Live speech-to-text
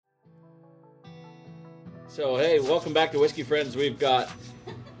So, hey, welcome back to Whiskey Friends. We've got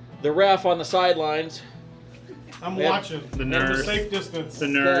the ref on the sidelines. I'm watching. The nurse. From a safe distance. The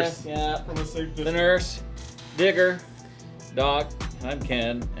nurse. Yeah. From a safe distance. The nurse, Digger, Doc, I'm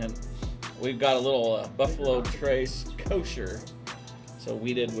Ken, and we've got a little Buffalo Trace Kosher. So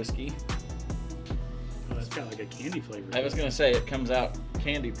weeded whiskey. Oh, that's got like a candy flavor. I was going to say, it comes out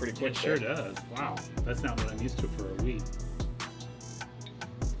candy pretty quick. It sure does. Wow. That's not what I'm used to for a wheat.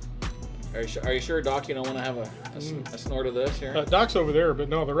 Are you sure, Doc, you don't want to have a snort of this here? Doc's over there, but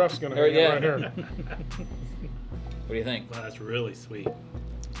no, the ref's going to hang yeah. right here. What do you think? Wow, that's really sweet.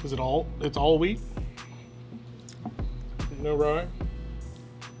 Is it all? It's all wheat? No rye?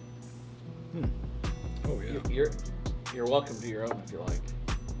 Oh, yeah. You're welcome to your own if you like.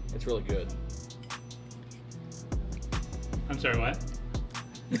 It's really good. I'm sorry, what?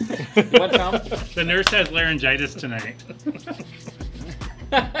 You want some? The nurse has laryngitis tonight.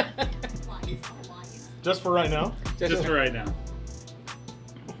 Just for right now? Just for right now.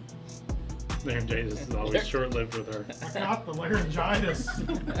 Laryngitis is always short-lived with her. I got the laryngitis.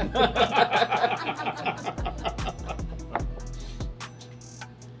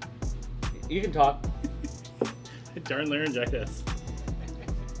 You can talk. Darn laryngitis.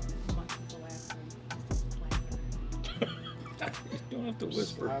 You don't have to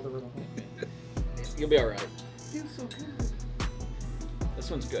whisper. You'll be all right. Feels so good. This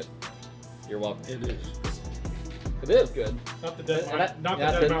one's good. You're welcome. It is. It is good. Not the dead, Not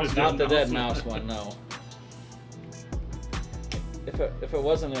mouse. Not the dead mouse one, no. If it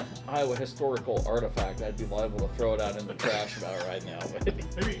wasn't an Iowa historical artifact, I'd be liable to throw it out in the trash about it right now. But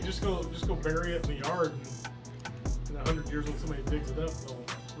Maybe just go bury it in the yard, and in 100 years when somebody digs it up, they'll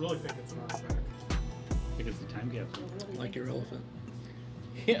really think it's an artifact. I think it's the time capsule. Like your elephant.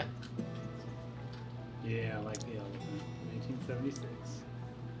 yeah. Yeah, I like the elephant. 1976.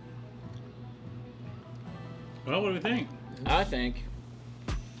 Well, what do we think? I think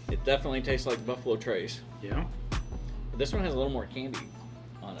it definitely tastes like Buffalo Trace. Yeah. But this one has a little more candy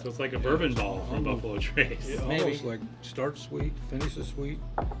on So it. it's like a bourbon ball from Buffalo Trace. It Maybe. almost like starts sweet, finishes sweet,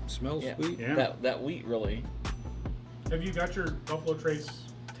 smells Yeah. sweet. Yeah. That wheat really. Have you got your Buffalo Trace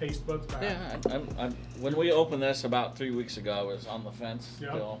taste buds back? Yeah. I'm, when we opened this about 3 weeks ago, I was on the fence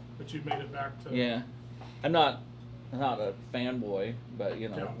Yeah, still. but you've made it back to... Yeah. I'm not a fanboy, but you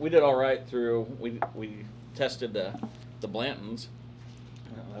know, Yeah. we did all right through. We tested the Blantons.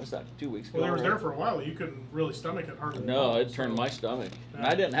 That was like 2 weeks ago. Well, they were there for a while. You couldn't really stomach it hardly. No, at all, it turned so- my stomach. And Yeah.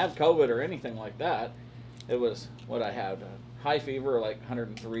 I didn't have COVID or anything like that. It was what I had, high fever, like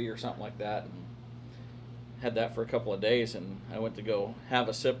 103 or something like that, and had that for a couple of days. And I went to go have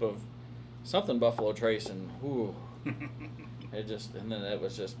a sip of something Buffalo Trace, and whoo, and then it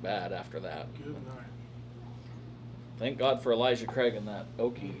was just bad after that. Good night. Thank God for Elijah Craig and that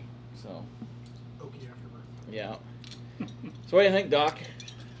Okie. So Okie afterbirth. yeah. So what do you think, Doc?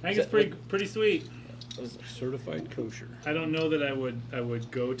 I think it's pretty sweet. Certified kosher. I don't know that I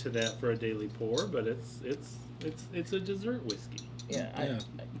would go to that for a daily pour, but it's a dessert whiskey. Yeah, Yeah.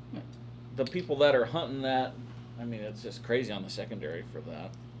 The people that are hunting that, I mean, it's just crazy on the secondary for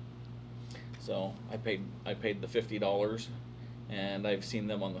that. So I paid the $50, and I've seen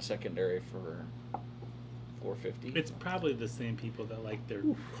them on the secondary for $4.50. It's probably the same people that like their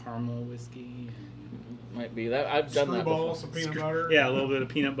caramel whiskey. And, Might be that I've done that Screwball, before. some peanut butter. yeah, a little bit of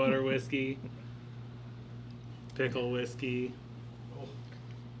peanut butter whiskey, pickle whiskey. Oh,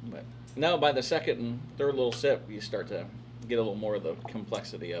 But no, by the second and third little sip, you start to get a little more of the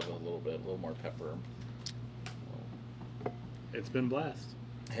complexity of it, a little more pepper. It's been blessed.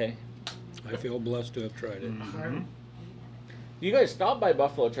 Hey, I feel blessed to have tried it. Mhm. you guys stopped by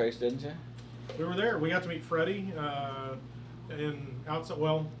Buffalo Trace, didn't you? we were there. We got to meet Freddie, and outside.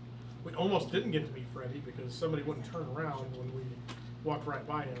 Well, we almost didn't get to meet Freddie because somebody wouldn't turn around when we walked right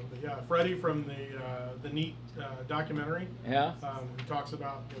by him. But yeah, Freddie from the Neat documentary. Yeah. Who talks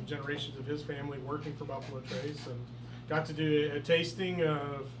about generations of his family working for Buffalo Trace, and got to do a tasting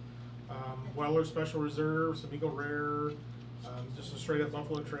of Weller Special Reserve, some Eagle Rare, just a straight up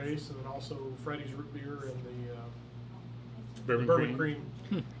Buffalo Trace, and then also Freddie's root beer and the Bourbon cream.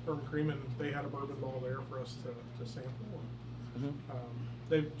 bourbon cream, and they had a bourbon ball there for us to sample. Mm-hmm.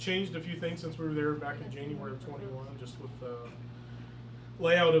 They've changed a few things since we were there back in January of 21, just with the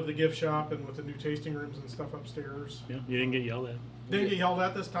layout of the gift shop and with the new tasting rooms and stuff upstairs. Yeah, you didn't get yelled at. Didn't get yelled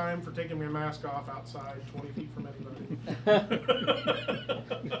at this time for taking my mask off outside 20 feet from anybody.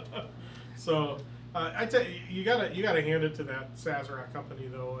 So I tell you, you gotta hand it to that Sazerac company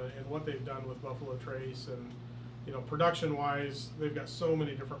though, and what they've done with Buffalo Trace, and production wise, they've got so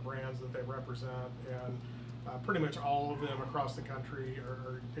many different brands that they represent, and pretty much all of them across the country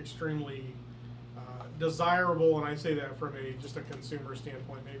are extremely desirable, and I say that from just a consumer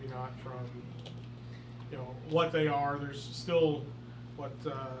standpoint, maybe not from what they are. There's still what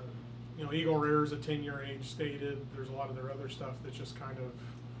Eagle Rare is a 10-year age stated. There's a lot of their other stuff that's just kind of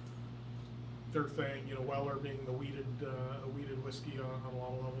their thing. Weller being the weeded whiskey on a lot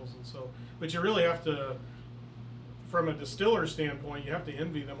of levels, and so. But you really have to, from a distiller standpoint, you have to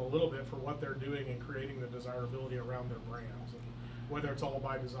envy them a little bit for what they're doing and creating the desirability around their brands, and whether it's all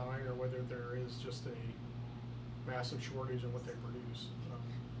by design or whether there is just a massive shortage in what they produce.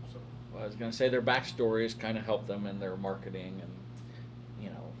 Well, I was going to say their backstories kind of help them in their marketing, and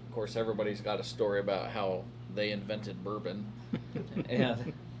of course, everybody's got a story about how they invented bourbon,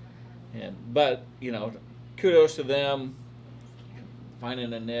 but kudos to them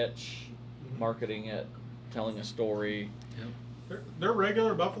finding a niche, marketing it, telling a story. Their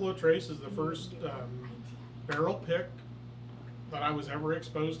regular Buffalo Trace is the first barrel pick that I was ever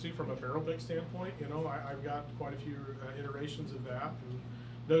exposed to from a barrel pick standpoint. I've got quite a few iterations of that, and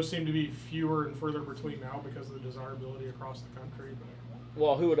those seem to be fewer and further between now because of the desirability across the country.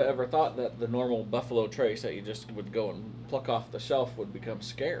 Well, who would have ever thought that the normal Buffalo Trace that you just would go and pluck off the shelf would become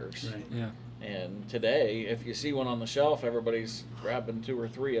scarce? Right. Yeah. And today, if you see one on the shelf, everybody's grabbing 2 or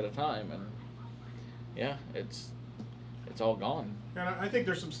 3 at a time, and yeah, it's all gone. And I think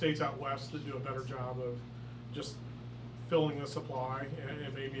there's some states out west that do a better job of just filling the supply,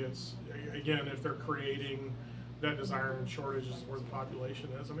 and maybe it's, again, if they're creating that desire and shortage is where the population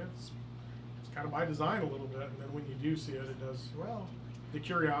is. I mean, it's kind of by design a little bit, and then when you do see it, it does, the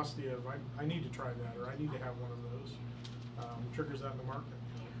curiosity of, I need to try that, or I need to have one of those, triggers that in the market.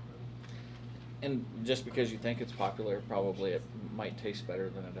 And just because you think it's popular, probably it might taste better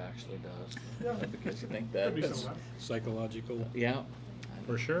than it actually does. Yeah. Because you think that. Could be some of that. Psychological. Yeah.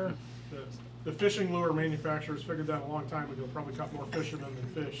 For sure. The fishing lure manufacturers figured that a long time ago. Probably caught more fishermen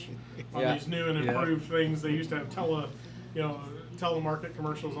than fish on Yeah. these new and improved things. They used to have telemarket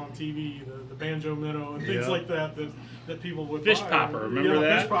commercials on TV, the banjo minnow and things Yeah. like that people would Fish buy. popper, remember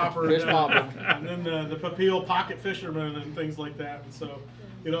that? Fish popper, Fish popper. and then the Papille pocket fisherman and things like that. And so,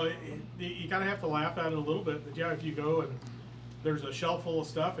 you kind of have to laugh at it a little bit. But yeah, if you go and there's a shelf full of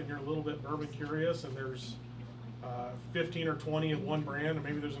stuff and you're a little bit bourbon curious, and there's 15 or 20 of one brand, and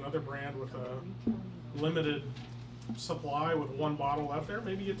maybe there's another brand with a limited supply with one bottle left there,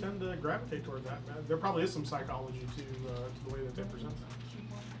 maybe you tend to gravitate toward that. There probably is some psychology to the way that they present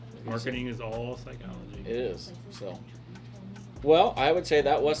that. Marketing is all psychology. It is. So, well, I would say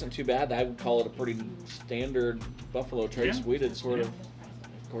that wasn't too bad. I would call it a pretty standard Buffalo Trace Yeah. weeded sort of.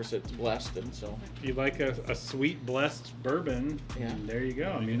 Of course, it's blessed, and so. If you like a sweet blessed bourbon, Yeah. there you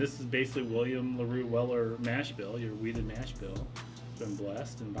go. I mean, this is basically William LaRue Weller mash bill, your weeded mash bill. It's been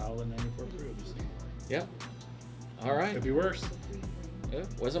blessed and bottled in 94 proofs. Yep. All right. Could be worse. It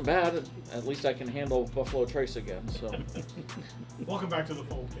wasn't bad. At least I can handle Buffalo Trace again. So. Welcome back to the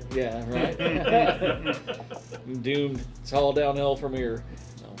fold, Kenny. Yeah. Right. I'm doomed. It's all downhill from here.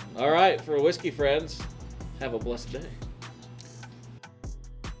 So, all right, for whiskey friends, have a blessed day.